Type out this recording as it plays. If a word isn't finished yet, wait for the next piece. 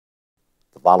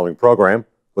The following program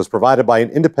was provided by an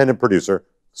independent producer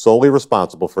solely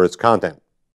responsible for its content.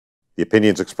 The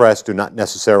opinions expressed do not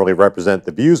necessarily represent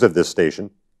the views of this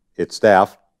station, its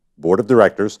staff, board of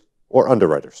directors, or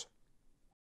underwriters.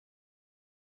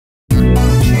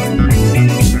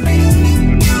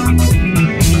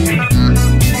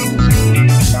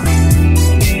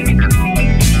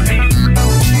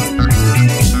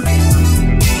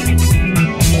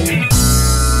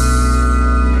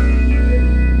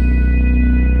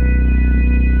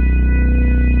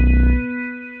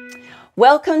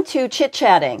 Welcome to Chit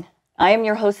Chatting. I am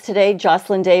your host today,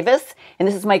 Jocelyn Davis, and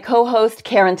this is my co-host,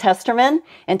 Karen Testerman.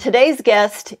 And today's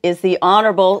guest is the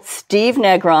Honorable Steve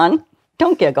Negron.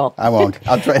 Don't giggle. I won't.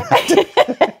 I'll try not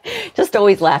to. Just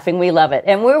always laughing. We love it.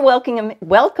 And we're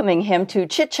welcoming him to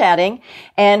Chit Chatting.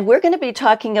 And we're going to be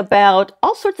talking about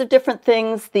all sorts of different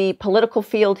things, the political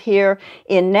field here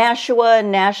in Nashua,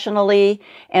 nationally.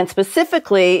 And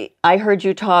specifically, I heard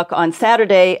you talk on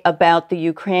Saturday about the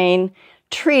Ukraine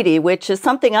treaty, which is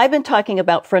something I've been talking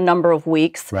about for a number of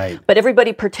weeks, right, but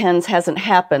everybody pretends hasn't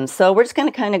happened. So we're just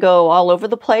going to kind of go all over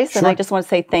the place. Sure. And I just want to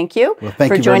say thank you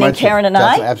for joining Karen and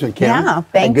I. Absolutely, Karen. Yeah,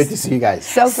 thanks. And good to see you guys.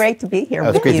 So great to be here.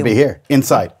 It's great to be here.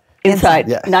 Inside.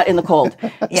 Yeah. Not in the cold.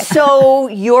 Yeah. So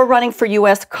you're running for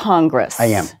U.S. Congress. I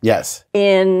am, yes.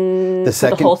 In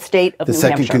the whole state of New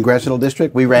Hampshire. The 2nd Congressional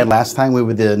District. We ran last time. We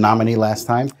were the nominee last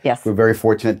time. Yes. We're very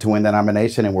fortunate to win the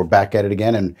nomination, and we're back at it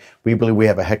again. And we believe we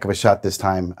have a heck of a shot this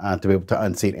time to be able to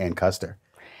unseat Anne Kuster.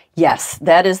 Yes,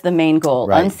 that is the main goal,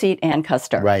 right. Unseat Anne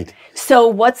Kuster. Right. So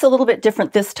what's a little bit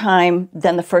different this time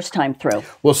than the first time through?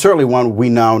 Well, certainly one, we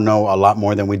now know a lot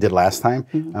more than we did last time.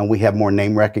 Mm-hmm. We have more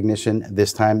name recognition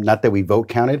this time. Not that we vote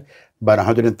counted, but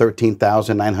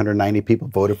 113,990 people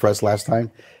voted for us last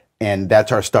time. And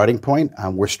that's our starting point.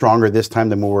 We're stronger this time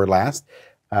than we were last.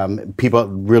 People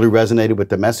really resonated with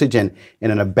the message, and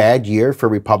in a bad year for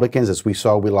Republicans, as we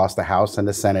saw, we lost the House and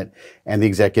the Senate and the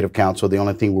Executive Council. The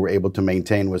only thing we were able to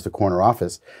maintain was the corner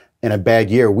office. In a bad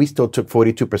year, we still took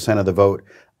 42% of the vote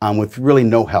with really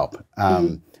no help.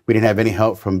 We didn't have any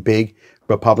help from big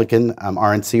Republican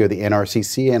RNC or the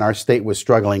NRCC, and our state was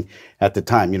struggling at the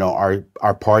time. You know,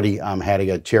 our party had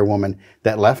a chairwoman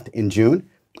that left in June.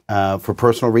 For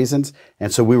personal reasons.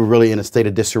 And so we were really in a state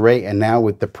of disarray. And now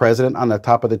with the president on the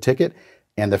top of the ticket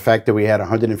and the fact that we had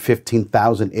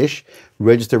 115,000-ish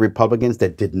registered Republicans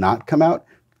that did not come out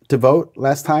to vote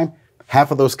last time,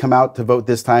 half of those come out to vote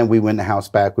this time. We win the House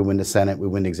back, we win the Senate, we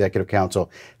win the Executive Council,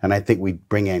 and I think we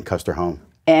bring Anne Kuster home.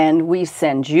 And we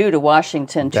send you to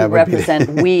Washington to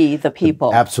represent we the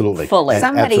people. Absolutely. Fully.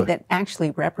 Somebody that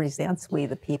actually represents we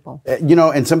the people. You know,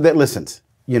 and somebody that listens.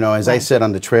 You know, as I said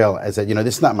on the trail, I said, you know,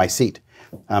 this is not my seat.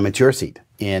 It's your seat.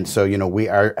 And so, you know, we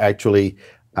are actually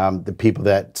the people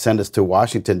that send us to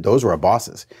Washington. Those are our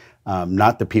bosses,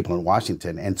 not the people in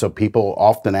Washington. And so people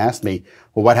often ask me,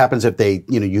 well, what happens if they,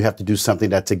 you know, you have to do something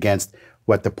that's against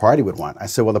what the party would want? I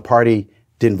said, well, the party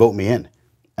didn't vote me in.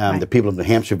 The people of New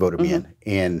Hampshire voted me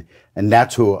in. And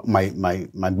that's who my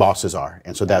bosses are.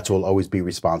 And so that's who will always be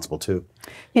responsible too.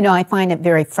 You know, I find it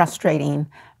very frustrating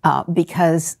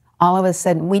because all of a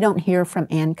sudden, we don't hear from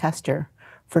Anne Kuster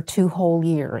for 2 whole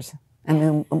years.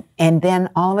 And then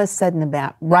all of a sudden,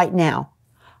 about right now,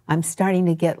 I'm starting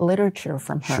to get literature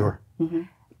from her. Sure.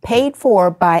 Paid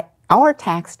for by our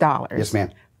tax dollars. Yes,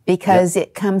 ma'am. Because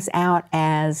it comes out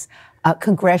as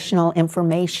congressional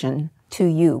information to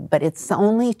you, but it's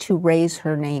only to raise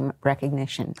her name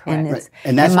recognition. Correct. And it's,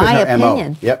 and that's in my her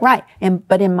opinion, MO. Yep. Right.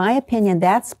 But in my opinion,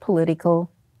 that's political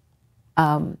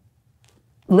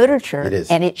literature, it is.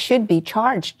 And it should be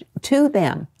charged to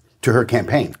them. To her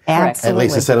campaign. Absolutely. At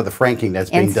least instead of the franking that's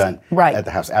being done at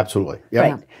the House. Absolutely.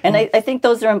 Yep. Right. And I think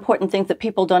those are important things that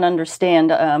people don't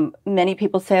understand. Many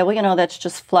people say, well, you know, that's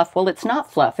just fluff. Well, it's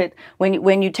not fluff.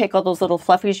 When you take all those little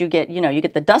fluffies, you get, you know, you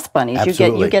get the dust bunnies.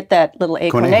 Absolutely. You get that little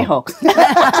conejo.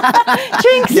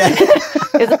 Jinx! Yeah.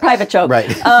 It's a private joke. Right.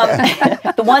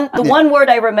 The one word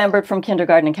I remembered from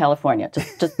kindergarten in California,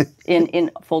 just in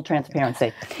full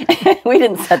transparency. We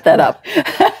didn't set that up.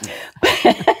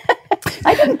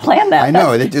 I didn't plan that. I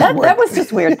know, it just worked. That was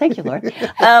just weird. Thank you, Lord.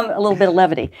 A little bit of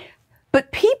levity.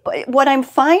 But people, what I'm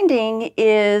finding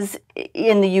is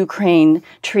in the Ukraine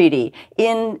treaty,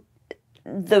 in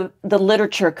the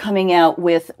literature coming out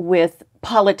with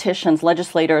politicians,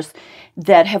 legislators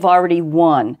that have already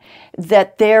won,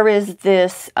 that there is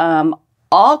this,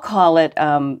 I'll call it,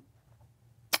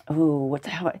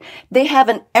 they have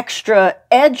an extra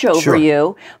edge over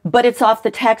you, but it's off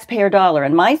the taxpayer dollar.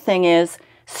 And my thing is,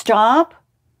 stop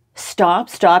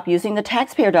stop using the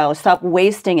taxpayer dollars. Stop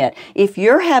wasting it. If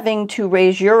you're having to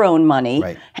raise your own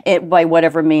money by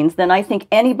whatever means, then I think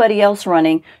anybody else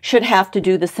running should have to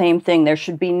do the same thing. There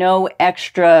should be no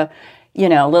extra,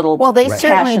 little. Well, they cash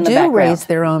certainly in the do background. raise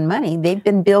their own money. They've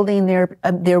been building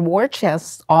their war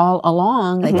chests all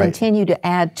along. They continue to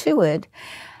add to it,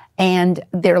 and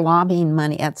they're lobbying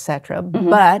money, etc.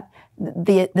 But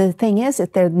the thing is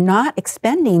that they're not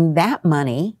expending that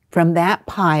money from that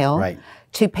pile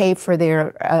to pay for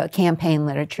their campaign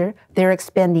literature. They're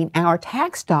expending our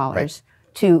tax dollars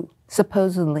to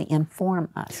supposedly inform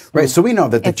us. Right. So we know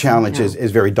that the challenge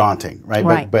is very daunting,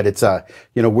 right? But it's I'm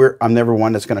never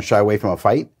one that's going to shy away from a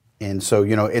fight. And so,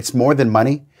 it's more than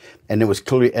money. And it was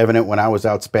clearly evident when I was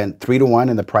outspent 3-1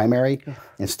 in the primary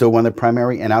and still won the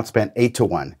primary, and outspent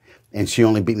 8-1. And she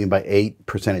only beat me by 8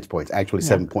 percentage points. Actually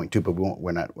 7.2, but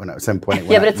we're not 7.8.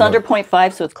 Yeah, but it's under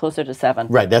 0.5, so it's closer to 7.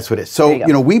 Right, that's what it is. So,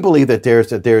 we believe that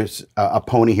there's a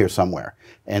pony here somewhere.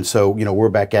 And so, we're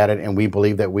back at it, and we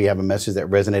believe that we have a message that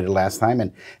resonated last time.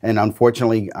 And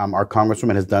unfortunately, our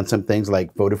congresswoman has done some things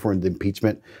like voted for the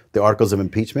impeachment, the articles of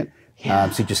impeachment.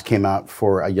 She just came out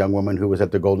for a young woman who was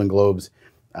at the Golden Globes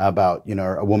about,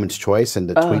 a woman's choice and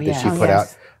the tweet that she put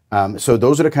out. So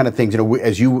those are the kind of things,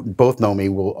 as you both know me,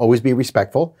 we'll always be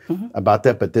respectful about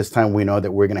that. But this time we know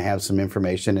that we're going to have some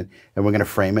information and we're going to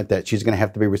frame it that she's going to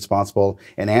have to be responsible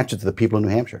and answer to the people in New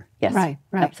Hampshire. Yes, right.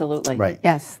 Absolutely. Right.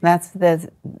 Yes, there's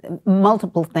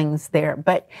multiple things there.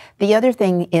 But the other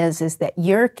thing is that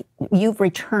you've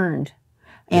returned.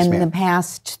 In the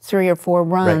past 3 or 4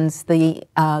 runs, the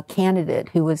candidate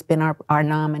who has been our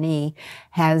nominee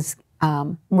has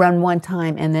run one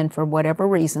time and then for whatever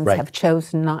reasons have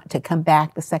chosen not to come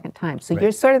back the second time. So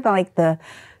you're sort of like the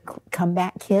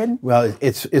comeback kid. Well,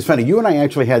 it's funny. You and I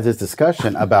actually had this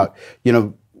discussion about,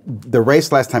 the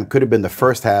race last time could have been the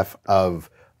first half of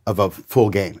a full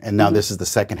game, and now this is the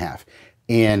second half.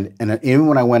 And even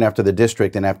when I went after the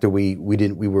district and after we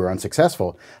were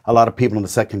unsuccessful, a lot of people in the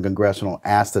second congressional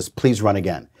asked us, please run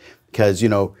again. Because,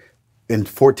 in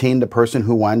 14, the person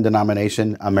who won the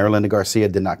nomination, Marilynda Garcia,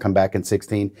 did not come back in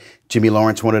 16. Jimmy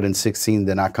Lawrence won it in 16,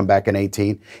 did not come back in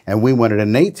 18. And we won it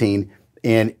in 18.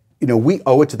 And, we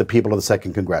owe it to the people of the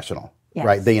second congressional,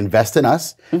 right? They invest in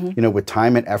us, with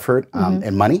time and effort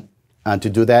and money.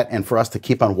 To do that, and for us to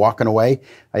keep on walking away,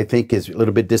 I think is a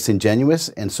little bit disingenuous.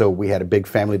 And so we had a big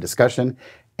family discussion,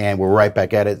 and we're right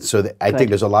back at it. So I think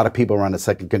there's a lot of people around the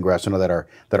second congressional that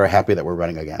are happy that we're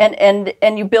running again.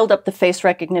 And you build up the face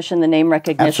recognition, the name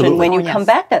recognition when you come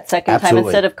back that second time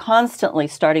instead of constantly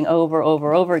starting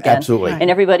over again. Absolutely. And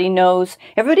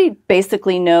everybody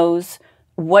basically knows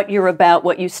what you're about,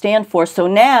 what you stand for. So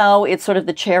now it's sort of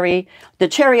the cherry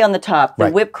on the top, the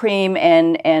whipped cream,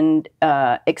 and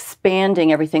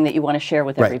expanding everything that you want to share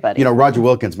with everybody. Roger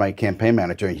Wilkins, my campaign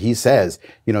manager, he says,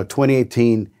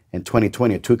 2018 and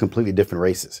 2020 are 2 completely different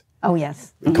races. Oh,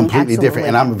 yes. Completely different.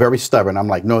 And I'm very stubborn. I'm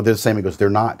like, no, they're the same. He goes, they're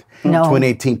not. No.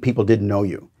 2018, people didn't know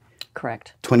you.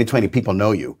 Correct. 2020, people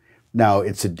know you. Now,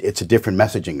 it's a different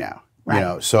messaging now.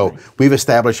 So we've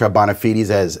established our bona fides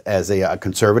as a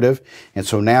conservative, and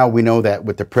so now we know that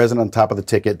with the president on top of the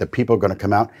ticket, the people are going to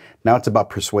come out. Now it's about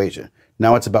persuasion.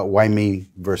 Now it's about why me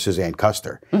versus Anne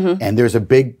Kuster, and there's a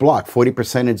big block,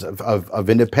 40% of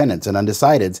independents and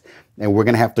undecideds, and we're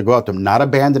going to have to go out to them, not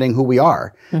abandoning who we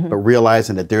are, but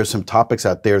realizing that there's some topics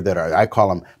out there that are, I call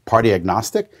them party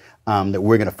agnostic. That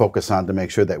we're going to focus on to make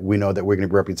sure that we know that we're going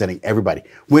to be representing everybody,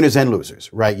 winners and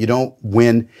losers, right? You don't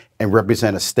win and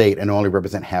represent a state and only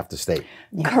represent half the state.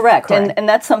 Yeah. Correct. And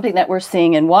that's something that we're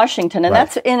seeing in Washington, and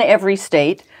that's in every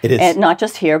state. It is. And not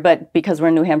just here, but because we're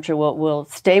in New Hampshire, we'll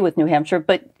stay with New Hampshire.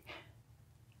 But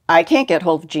I can't get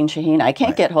hold of Jean Shaheen. I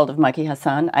can't get hold of Mikey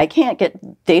Hassan.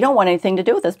 They don't want anything to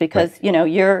do with us because,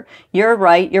 you're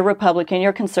right, you're Republican,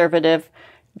 you're conservative.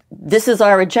 This is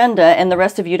our agenda, and the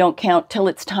rest of you don't count till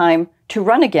it's time to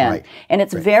run again. And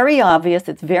it's very obvious,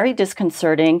 it's very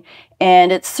disconcerting,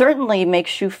 and it certainly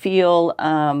makes you feel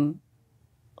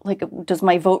like, does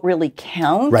my vote really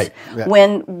count?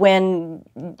 When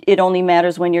it only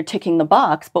matters when you're ticking the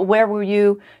box. But where were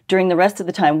you during the rest of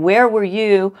the time? Where were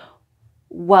you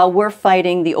while we're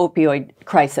fighting the opioid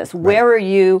crisis? Where are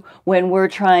you when we're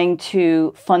trying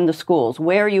to fund the schools?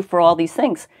 Where are you for all these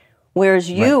things?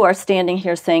 Whereas you are standing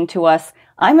here saying to us,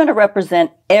 I'm going to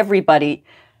represent everybody.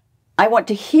 I want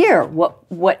to hear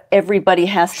what everybody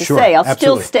has to say. I'll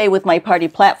still stay with my party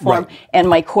platform and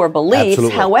my core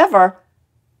beliefs. However,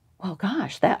 Well,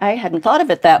 gosh, that I hadn't thought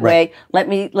of it that way. Let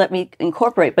me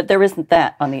incorporate, but there isn't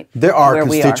that on the. There are where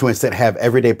constituents that have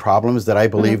everyday problems that I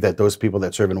believe that those people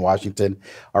that serve in Washington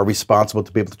are responsible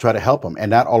to be able to try to help them,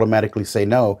 and not automatically say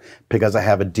no because I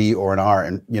have a D or an R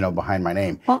and behind my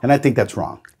name. Well, and I think that's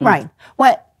wrong. Right.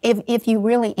 What if you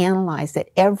really analyze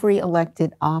it, every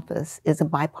elected office is a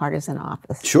bipartisan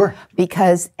office. Sure.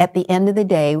 Because at the end of the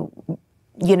day,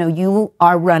 you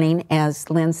are running, as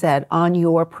Lynn said, on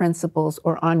your principles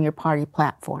or on your party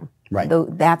platform. Right.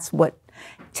 That's what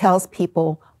tells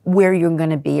people where you're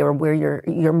going to be or where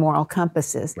your moral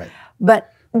compass is. Right.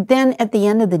 But then at the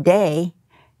end of the day,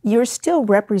 you're still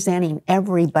representing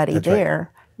everybody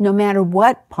there, no matter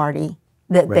what party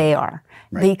that they are,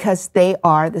 because they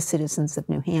are the citizens of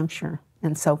New Hampshire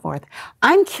and so forth.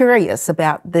 I'm curious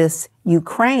about this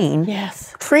Ukraine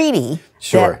treaty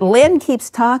that Lynn keeps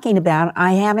talking about.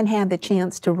 I haven't had the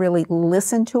chance to really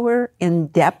listen to her in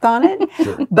depth on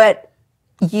it, but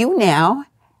you now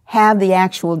have the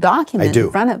actual document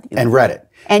in front of you. And read it.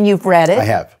 And you've read it. I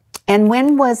have. And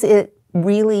when was it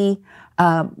really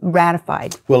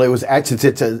ratified? Well, it was actually,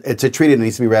 it's a treaty that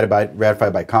needs to be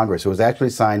ratified by Congress. It was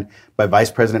actually signed by Vice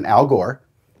President Al Gore.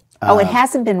 It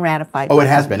hasn't been ratified. Oh, it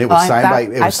has been. It was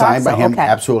signed by him, okay.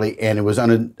 absolutely, and it was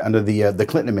under the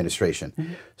Clinton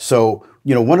administration. So,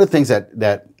 one of the things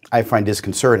that I find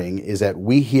disconcerting is that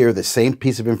we hear the same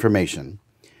piece of information,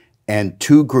 and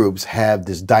two groups have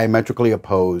this diametrically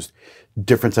opposed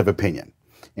difference of opinion.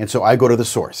 And so I go to the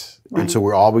source. And so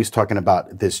we're always talking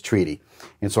about this treaty.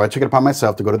 And so I took it upon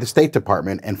myself to go to the State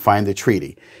Department and find the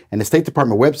treaty. And the State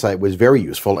Department website was very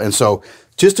useful. And so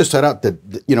just to set out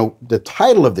the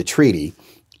title of the treaty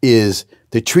is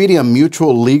the Treaty on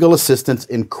Mutual Legal Assistance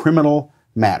in Criminal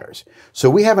Matters. So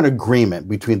we have an agreement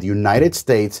between the United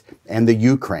States and the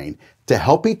Ukraine to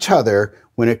help each other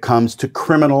when it comes to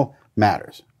criminal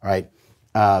matters. All right.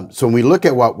 So when we look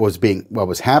at what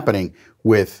was happening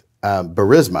with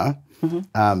Burisma,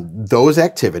 those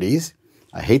activities,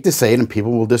 I hate to say it and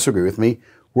people will disagree with me,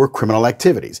 were criminal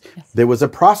activities. There was a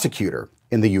prosecutor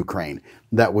in the Ukraine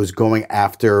that was going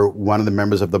after one of the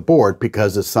members of the board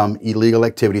because of some illegal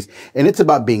activities. And it's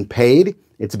about being paid.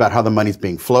 It's about how the money's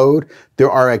being flowed.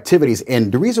 There are activities.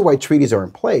 And the reason why treaties are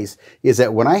in place is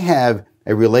that when I have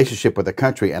a relationship with a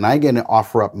country and I get to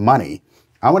offer up money,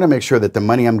 I want to make sure that the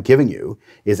money I'm giving you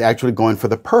is actually going for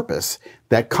the purpose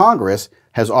that Congress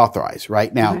has authorized.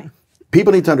 Right now,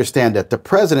 people need to understand that the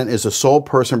president is the sole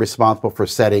person responsible for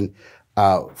setting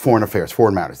foreign affairs,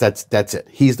 foreign matters. That's it.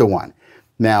 He's the one.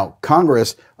 Now,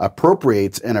 Congress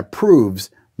appropriates and approves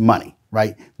money,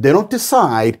 right? They don't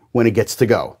decide when it gets to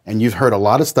go. And you've heard a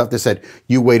lot of stuff that said,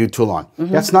 you waited too long.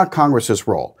 That's not Congress's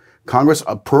role. Congress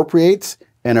appropriates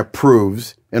and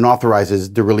approves and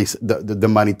authorizes the release, the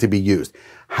money to be used.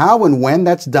 How and when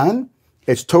that's done,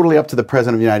 it's totally up to the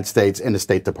President of the United States and the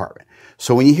State Department.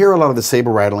 So when you hear a lot of the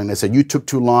saber rattling, they said, you took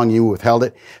too long, you withheld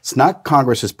it. It's not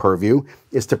Congress's purview.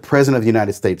 It's the President of the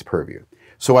United States' purview.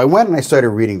 So I went and I started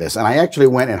reading this, and I actually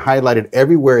went and highlighted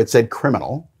everywhere it said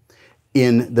criminal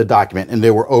in the document. And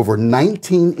there were over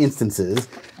 19 instances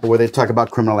where they talk about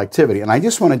criminal activity. And I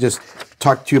just want to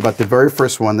talk to you about the very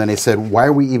first one. Then they said, why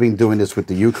are we even doing this with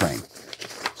the Ukraine?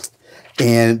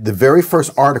 And the very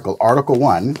first article, Article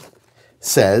 1,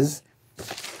 says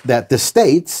that the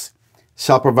states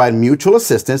shall provide mutual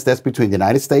assistance, that's between the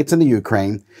United States and the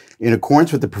Ukraine, in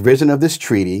accordance with the provision of this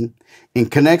treaty, in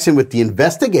connection with the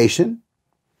investigation,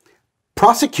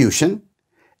 prosecution,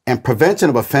 and prevention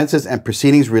of offenses and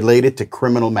proceedings related to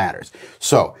criminal matters.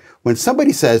 So when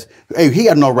somebody says, hey, he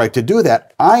had no right to do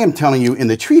that, I am telling you in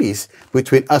the treaties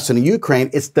between us and the Ukraine,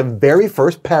 it's the very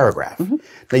first paragraph.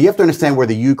 Now you have to understand where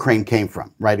the Ukraine came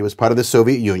from, right? It was part of the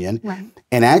Soviet Union.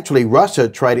 And actually Russia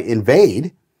tried to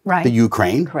invade the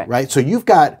Ukraine, right? So you've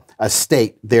got a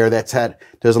state there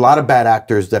there's a lot of bad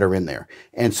actors that are in there.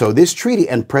 And so this treaty,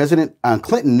 and President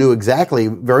Clinton knew exactly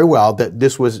very well that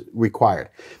this was required.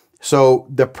 So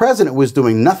the president was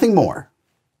doing nothing more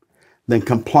than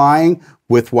complying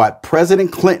with what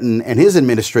President Clinton and his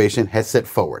administration had set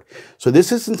forward. So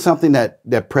this isn't something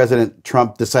that President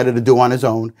Trump decided to do on his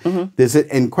own.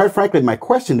 And quite frankly, my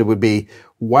question would be,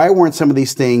 why weren't some of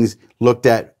these things looked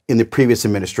at in the previous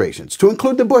administrations, to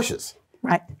include the Bushes?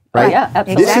 Right. Oh, yeah,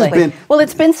 absolutely. Well,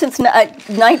 it's been since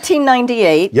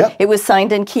 1998. It was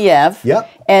signed in Kiev.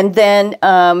 And then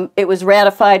it was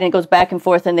ratified, and it goes back and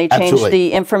forth, and they changed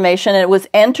the information. And it was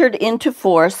entered into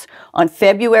force on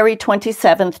February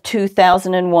 27th,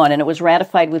 2001, and it was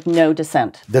ratified with no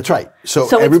dissent. That's right. So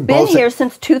it's been here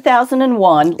since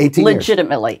 2001, 18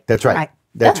 legitimately. Years. That's right.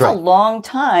 That's a long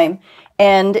time.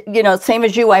 And, same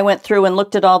as you, I went through and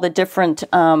looked at all the different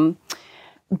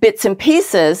bits and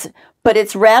pieces, but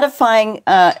it's ratifying,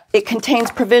 it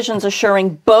contains provisions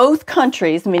assuring both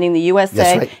countries, meaning the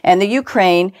USA and the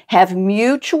Ukraine, have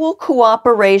mutual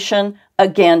cooperation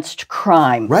against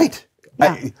crime. Right.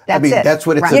 Yeah, I mean, it. that's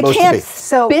what it's Right. supposed You can't to be.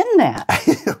 spin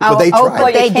that. Well, they tried.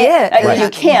 Well, they did. You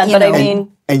can, You but know. I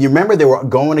mean... And you remember they were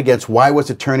going against, why was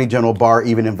Attorney General Barr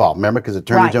even involved? Remember, because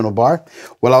Attorney General Barr?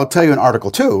 Well, I'll tell you in Article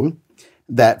 2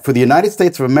 that for the United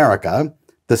States of America,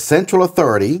 the central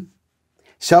authority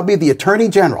shall be the Attorney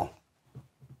General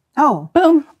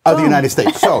Boom. of the United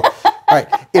States. So, all right,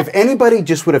 if anybody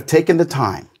just would have taken the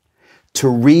time to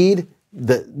read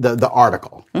the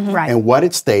article Right. and what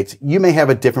it states, you may have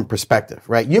a different perspective,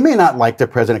 right? You may not like the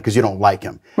president because you don't like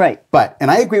him. Right. But,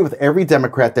 and I agree with every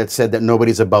Democrat that said that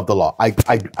nobody's above the law.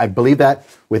 I believe that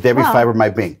with every fiber of my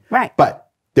being. Right. But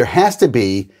there has to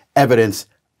be evidence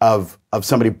of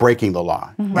somebody breaking the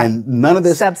law. And none of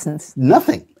this. Substance.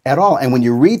 Nothing at all. And when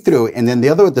you read through, and then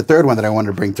the third one that I wanted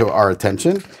to bring to our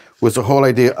attention was the whole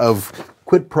idea of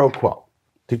quid pro quo.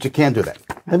 That you can't do that.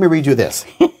 Let me read you this.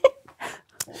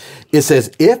 It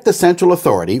says, if the central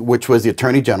authority, which was the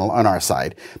Attorney General on our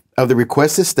side, of the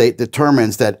requested state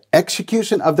determines that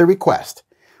execution of the request,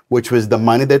 which was the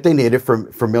money that they needed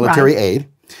for military aid,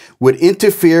 would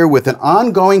interfere with an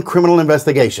ongoing criminal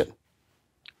investigation.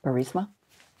 Burisma?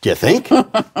 Do you think?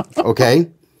 Okay.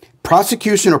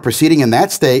 Prosecution or proceeding in that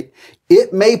state,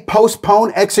 it may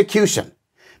postpone execution,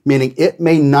 meaning it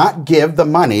may not give the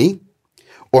money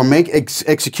or make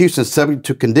execution subject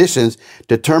to conditions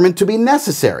determined to be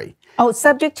necessary. Oh,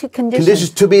 subject to conditions. Conditions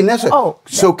to be necessary. Oh,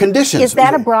 so conditions. Is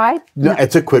that a bribe? No,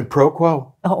 it's a quid pro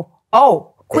quo.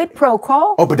 Quid pro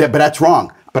quo? Oh, but that's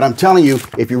wrong. But I'm telling you,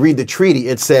 if you read the treaty,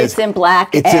 it says It's in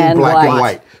black and and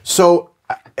white. So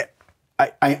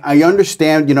I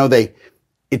understand. You know,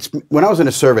 it's when I was in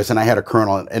the service and I had a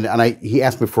colonel and he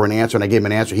asked me for an answer and I gave him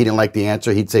an answer. He didn't like the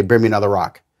answer. He'd say, "Bring me another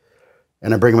rock."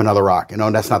 And I bring him another rock. You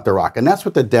know, that's not the rock. And that's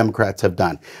what the Democrats have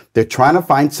done. They're trying to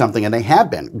find something, and they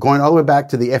have been, going all the way back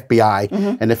to the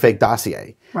FBI and the fake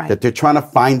dossier, that they're trying to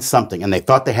find something, and they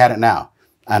thought they had it now,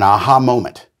 an aha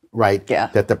moment, right?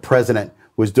 Yeah. That the president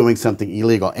was doing something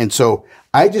illegal. And so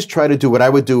I just try to do what I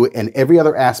would do in every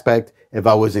other aspect if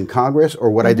I was in Congress or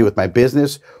what I do with my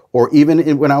business or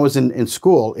even when I was in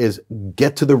school is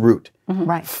get to the root.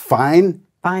 Right. Find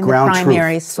Find the ground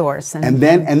primary truth. source. And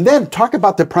then talk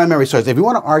about the primary source. If you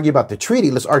want to argue about the treaty,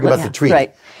 let's argue about the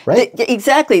treaty. Right?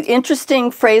 Exactly.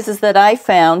 Interesting phrases that I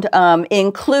found,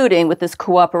 including with this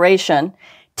cooperation,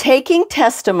 taking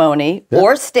testimony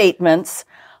or statements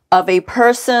of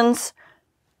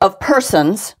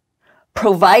persons,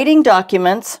 providing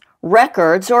documents,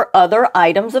 records, or other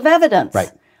items of evidence.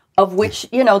 Right. Of which,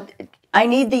 you know, I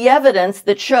need the evidence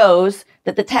that shows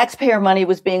that the taxpayer money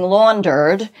was being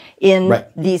laundered in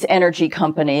these energy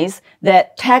companies,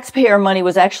 that taxpayer money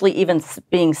was actually even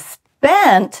being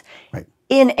spent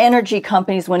in energy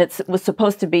companies when it was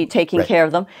supposed to be taking care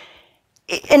of them.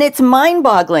 And it's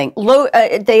mind-boggling.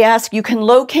 They ask, you can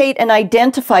locate and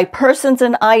identify persons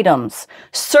and items,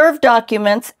 serve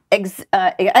documents,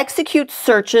 execute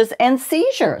searches and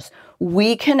seizures.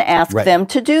 We can ask them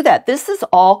to do that. This is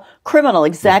all criminal,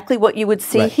 exactly what you would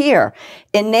see here.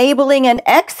 Enabling and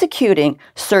executing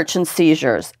search and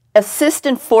seizures, assist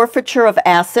in forfeiture of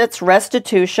assets,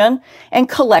 restitution, and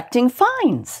collecting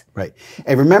fines. Right.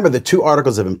 And remember the two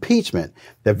articles of impeachment,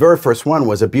 the very first one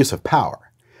was abuse of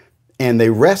power. And they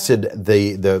rested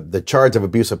the charge of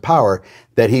abuse of power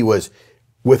that he was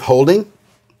withholding,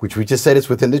 which we just said is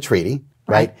within the treaty,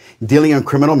 right? Dealing in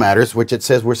criminal matters, which it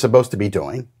says we're supposed to be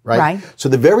doing, right? So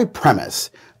the very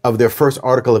premise of their first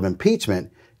article of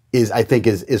impeachment I think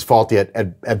is faulty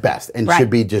at best and should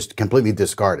be just completely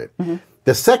discarded.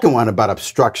 The second one about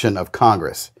obstruction of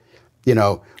Congress, you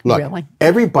know, look,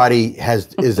 everybody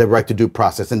is a right to due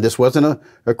process, and this wasn't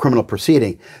a criminal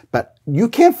proceeding, but you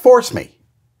can't force me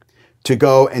to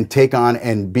go and take on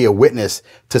and be a witness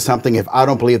to something if I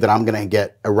don't believe that I'm going to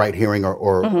get a right hearing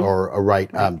or a right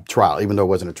trial, even though it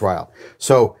wasn't a trial.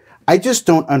 So I just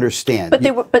don't understand.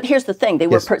 But here's the thing: they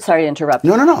were sorry to interrupt.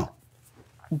 No.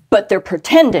 But they're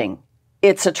pretending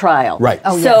it's a trial. Right.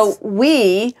 So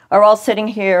we are all sitting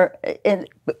here,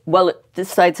 this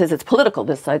side says it's political,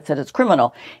 this side says it's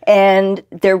criminal, and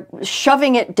they're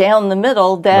shoving it down the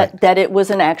middle that it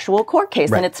was an actual court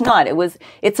case, and it's not.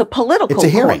 It's a political. It's a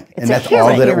hearing, and that's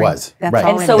all that it was.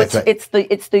 And so it's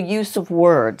the use of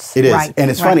words. It is,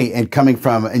 and it's funny. And coming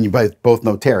from, and you both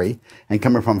know Terry, and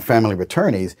coming from family of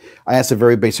attorneys, I asked a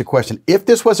very basic question: if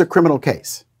this was a criminal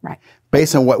case,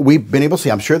 based on what we've been able to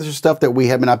see, I'm sure there's stuff that we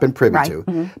have not been privy to,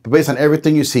 but based on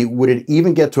everything you see, would it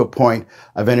even get to a point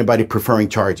of anybody preferring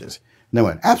charges? And they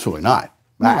went, absolutely not.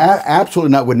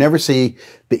 Absolutely not. Would never see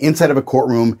the inside of a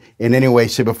courtroom in any way,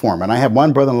 shape, or form. And I have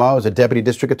one brother-in-law who's a deputy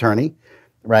district attorney,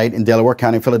 right, in Delaware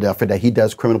County, Philadelphia, that he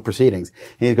does criminal proceedings.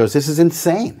 And he goes, this is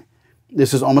insane.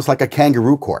 This is almost like a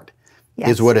kangaroo court.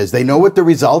 Yes. Is what it is. They know what the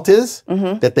result is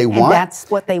that they want. And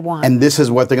that's what they want. And this is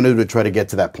what they're going to do to try to get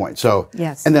to that point. So,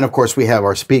 yes. And then of course we have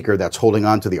our speaker that's holding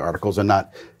on to the articles and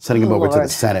not sending them over to the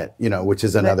Senate, which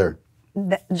is another.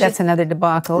 That's another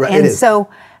debacle. Right, and so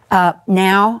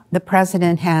now the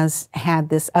president has had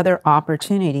this other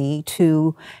opportunity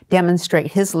to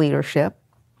demonstrate his leadership,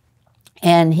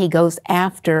 and he goes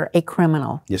after a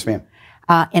criminal. Yes, ma'am.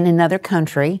 In another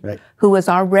country, right, who has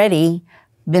already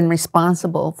been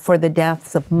responsible for the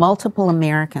deaths of multiple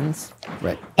Americans.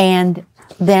 Right. And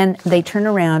then they turn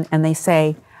around and they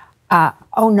say,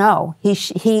 oh no,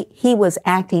 he was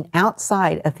acting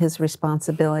outside of his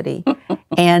responsibility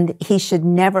and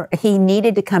he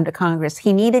needed to come to Congress.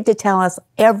 He needed to tell us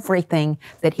everything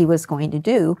that he was going to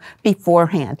do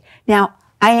beforehand. Now,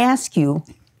 I ask you,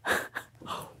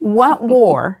 what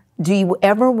war do you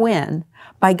ever win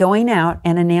by going out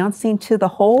and announcing to the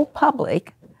whole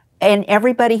public and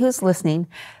everybody who's listening,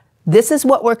 this is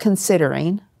what we're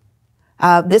considering.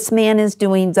 This man is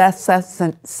doing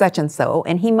such and so,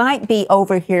 and he might be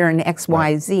over here in X,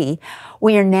 Y, Z.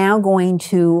 We are now going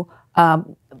to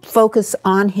focus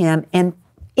on him, and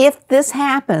if this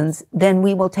happens, then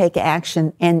we will take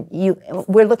action, and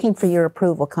we're looking for your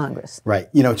approval, Congress. Right.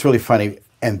 It's really funny,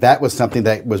 and that was something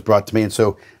that was brought to me, and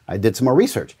so I did some more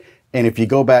research. And if you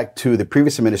go back to the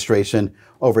previous administration,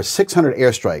 over 600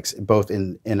 airstrikes, both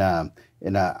in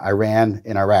Iran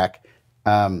and Iraq,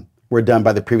 were done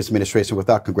by the previous administration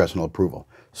without congressional approval.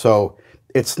 So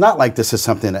it's not like this is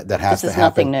something that has to happen. This is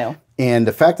nothing new. And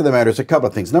the fact of the matter is a couple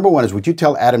of things. Number one is, would you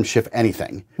tell Adam Schiff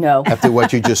anything? No. After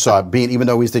what you just saw, even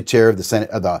though he's the chair of the Senate,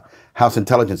 of the House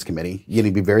Intelligence Committee, you need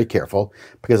to be very careful,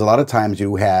 because a lot of times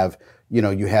you have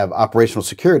operational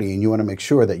security, and you want to make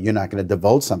sure that you're not going to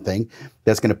divulge something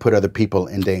that's going to put other people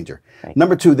in danger. Right.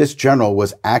 Number two, this general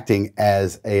was acting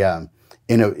as in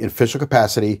an official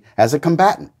capacity as a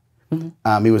combatant.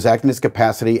 Mm-hmm. He was acting in his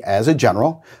capacity as a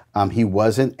general. He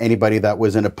wasn't anybody that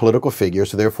was in a political figure,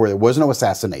 so therefore there was no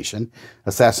assassination.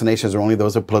 Assassinations are only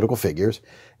those of political figures.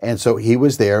 And so he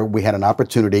was there. We had an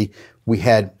opportunity. We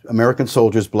had American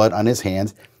soldiers' blood on his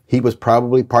hands. He was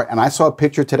probably and I saw a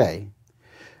picture today.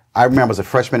 I remember I was a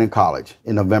freshman in college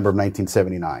in November of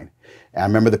 1979. And I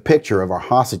remember the picture of our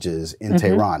hostages in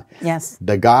Tehran. Yes.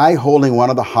 The guy holding one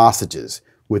of the hostages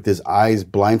with his eyes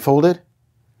blindfolded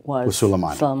was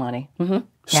Soleimani. Soleimani.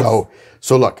 Mm-hmm.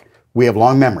 So look, we have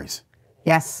long memories.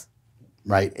 Yes.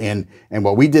 Right? And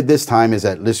what we did this time is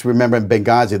that, let's remember in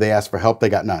Benghazi, they asked for help, they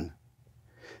got none.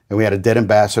 And we had a dead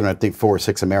ambassador and I think 4 or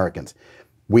 6 Americans.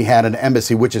 We had an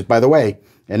embassy, which is, by the way,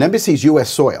 an embassy is U.S.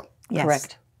 soil. Yes.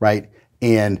 Correct. Right?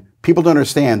 And people don't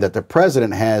understand that the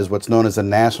president has what's known as a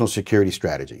national security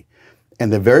strategy.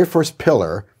 And the very first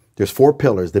pillar, there's 4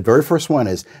 pillars. The very first one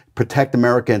is protect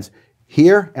Americans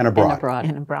here and abroad.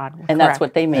 And abroad. And that's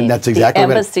what they mean. And that's exactly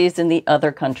the embassies in the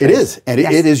other countries. It is. And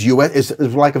it is U.S.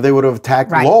 It's like if they would have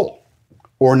attacked Lowell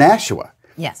or Nashua.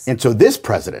 Yes. And so this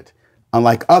president,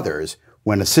 unlike others,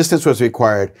 when assistance was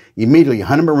required, immediately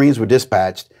 100 Marines were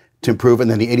dispatched to improve, and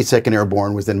then the 82nd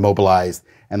Airborne was then mobilized,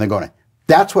 and then going in.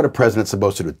 That's what a president's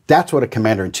supposed to do. That's what a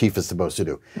commander-in-chief is supposed to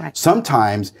do. Right.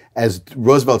 Sometimes, as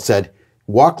Roosevelt said,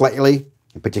 walk lightly,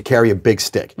 but you carry a big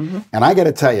stick. Mm-hmm. And I got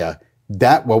to tell you,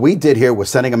 that what we did here was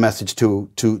sending a message to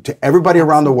everybody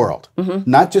around the world,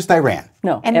 not just Iran.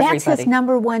 No, and everybody. That's his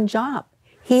number one job.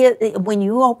 When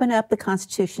you open up the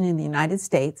Constitution in the United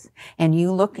States and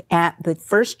you look at the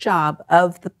first job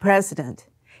of the president,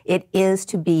 it is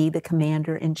to be the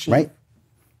commander-in-chief. Right.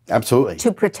 Absolutely.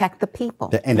 To protect the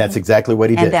people. And that's exactly what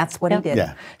he did. And that's what he did.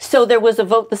 Yeah. So there was a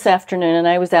vote this afternoon, and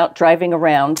I was out driving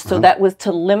around. So that was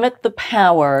to limit the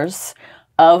powers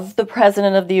of the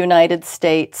President of the United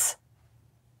States.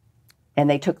 And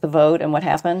they took the vote, and what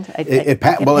happened? It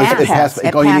passed.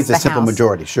 It only needs a simple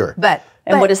majority, sure. But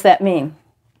what does that mean?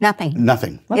 Nothing.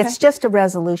 Nothing. Okay. It's just a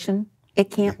resolution.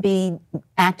 It can't be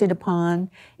acted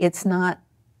upon. It's not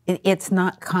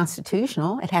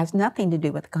constitutional. It has nothing to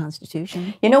do with the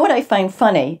Constitution. You know what I find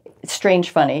funny,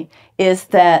 strange funny, is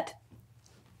that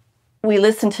we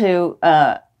listen to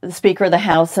the Speaker of the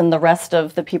House and the rest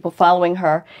of the people following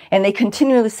her, and they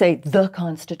continually say, the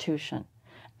Constitution,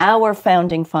 our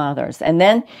founding fathers. And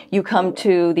then you come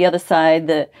to the other side,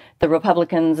 the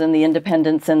Republicans and the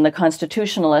independents and the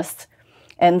constitutionalists,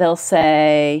 and they'll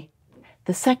say,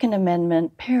 the Second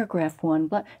Amendment, paragraph 1,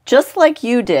 blah, just like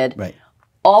you did. Right.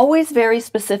 Always very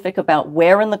specific about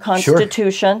where in the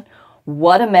Constitution,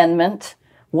 what amendment,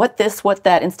 what this, what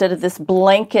that, instead of this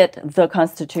blanket, the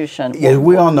Constitution. Yeah,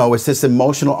 we all know it's this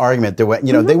emotional argument. They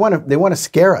want to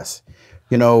scare us.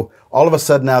 All of a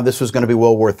sudden now this was going to be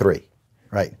World War III,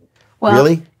 right? Well,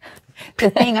 really?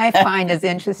 The thing I find is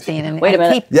interesting, and Wait a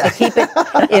minute. I keep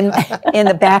it in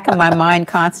the back of my mind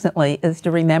constantly, is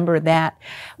to remember that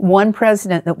one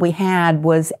president that we had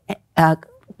was,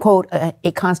 quote,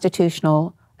 a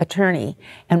constitutional attorney.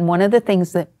 And one of the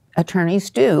things that attorneys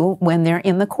do when they're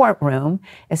in the courtroom,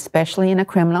 especially in a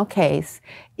criminal case,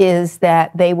 is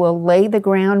that they will lay the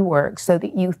groundwork so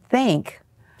that you think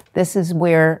this is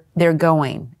where they're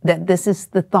going, that this is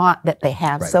the thought that they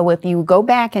have. Right. So if you go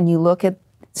back and you look at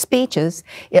speeches,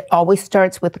 it always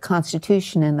starts with the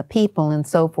Constitution and the people and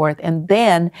so forth, and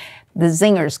then the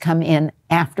zingers come in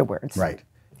afterwards. Right.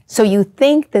 So you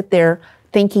think that they're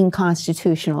thinking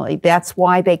constitutionally. That's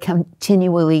why they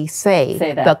continually say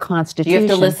that. The Constitution. You have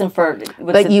to listen for the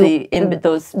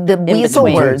weasel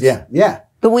words. Yeah.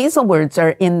 The weasel words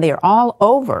are in there all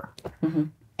over. Mm-hmm.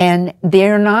 And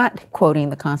they're not quoting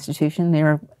the Constitution.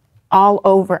 They're all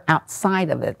over outside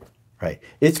of it. Right.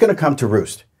 It's going to come to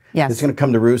roost. Yes. It's going to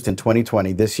come to roost in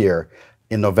 2020, this year,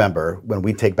 in November, when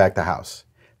we take back the House.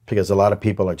 Because a lot of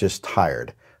people are just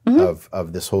tired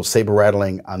of this whole saber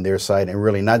rattling on their side and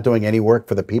really not doing any work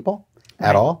for the people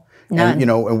at all. None.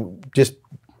 And just,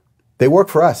 they work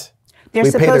for us. They're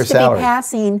we pay their supposed to salary. be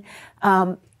passing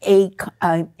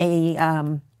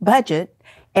a budget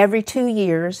every 2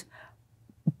 years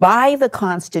by the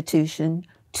Constitution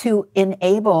to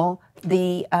enable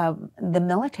the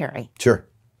military. Sure.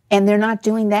 And they're not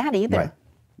doing that either. Right.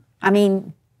 I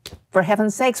mean, for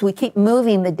heaven's sakes, we keep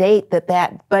moving the date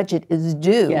that budget is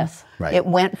due. Yes. Right. It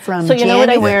went from So you know what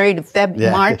January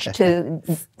to March to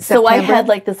September. So I had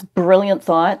like this brilliant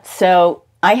thought. So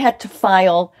I had to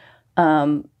file,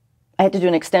 I had to do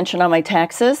an extension on my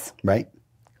taxes. Right.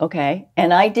 Okay.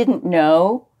 And I didn't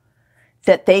know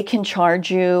that they can charge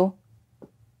you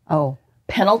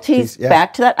penalties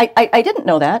back to that. I didn't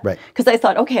know that. Right. Because I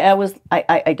thought, okay,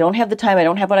 I don't have the time. I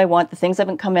don't have what I want. The things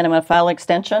haven't come in. I'm going to file an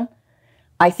extension.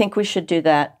 I think we should do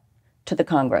that to the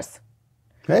Congress.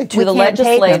 Hey. To the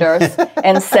legislators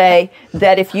and say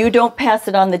that if you don't pass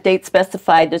it on the date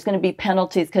specified, there's going to be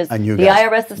penalties because the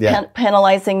IRS is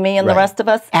penalizing me and the rest of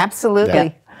us. Absolutely.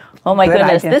 Yeah. Oh my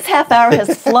goodness, this half hour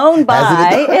has flown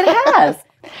by. It has.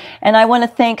 And I want to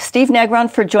thank Steve Negron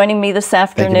for joining me this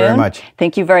afternoon. Thank you very much.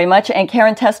 Thank you very much. And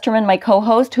Karen Testerman, my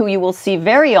co-host, who you will see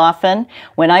very often.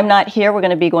 When I'm not here, we're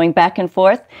going to be going back and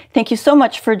forth. Thank you so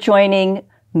much for joining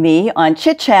me on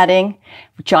Chit Chatting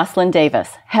with Jocelyn Davis.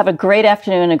 Have a great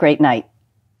afternoon and a great night.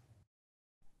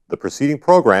 The preceding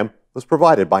program was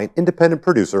provided by an independent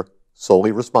producer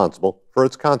solely responsible for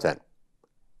its content.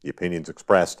 The opinions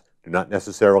expressed do not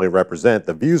necessarily represent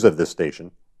the views of this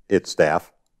station, its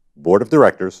staff, board of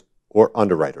directors, or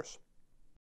underwriters.